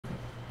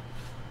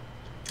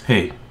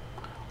Hey,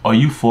 are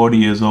you 40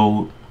 years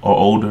old or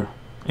older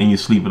and you're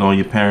sleeping on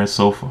your parents'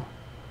 sofa?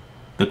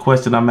 The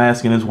question I'm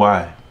asking is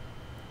why?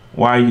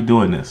 Why are you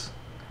doing this?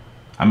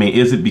 I mean,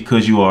 is it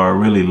because you are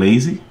really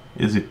lazy?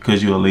 Is it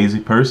because you're a lazy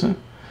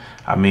person?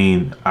 I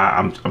mean,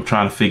 I'm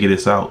trying to figure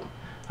this out.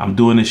 I'm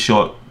doing this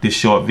short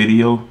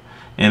video,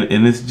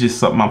 and this is just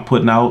something I'm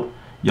putting out.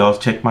 Y'all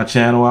check my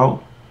channel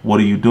out. What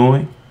are you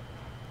doing?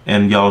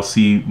 And y'all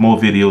see more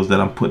videos that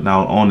I'm putting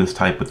out on this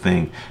type of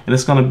thing, and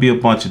it's gonna be a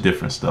bunch of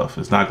different stuff.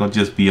 It's not gonna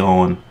just be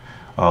on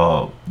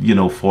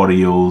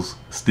 40-year-olds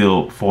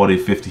still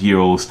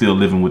 40-50-year-olds still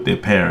living with their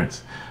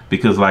parents,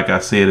 because like I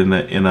said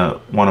in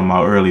one of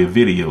my earlier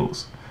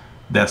videos,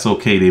 that's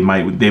okay. They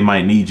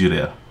might need you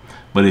there.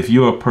 But if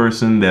you're a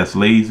person that's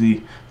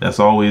lazy, that's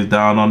always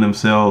down on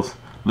themselves,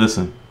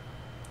 listen,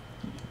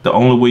 the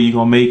only way you're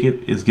gonna make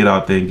it is get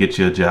out there and get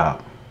you a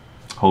job.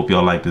 Hope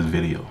y'all like this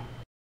video.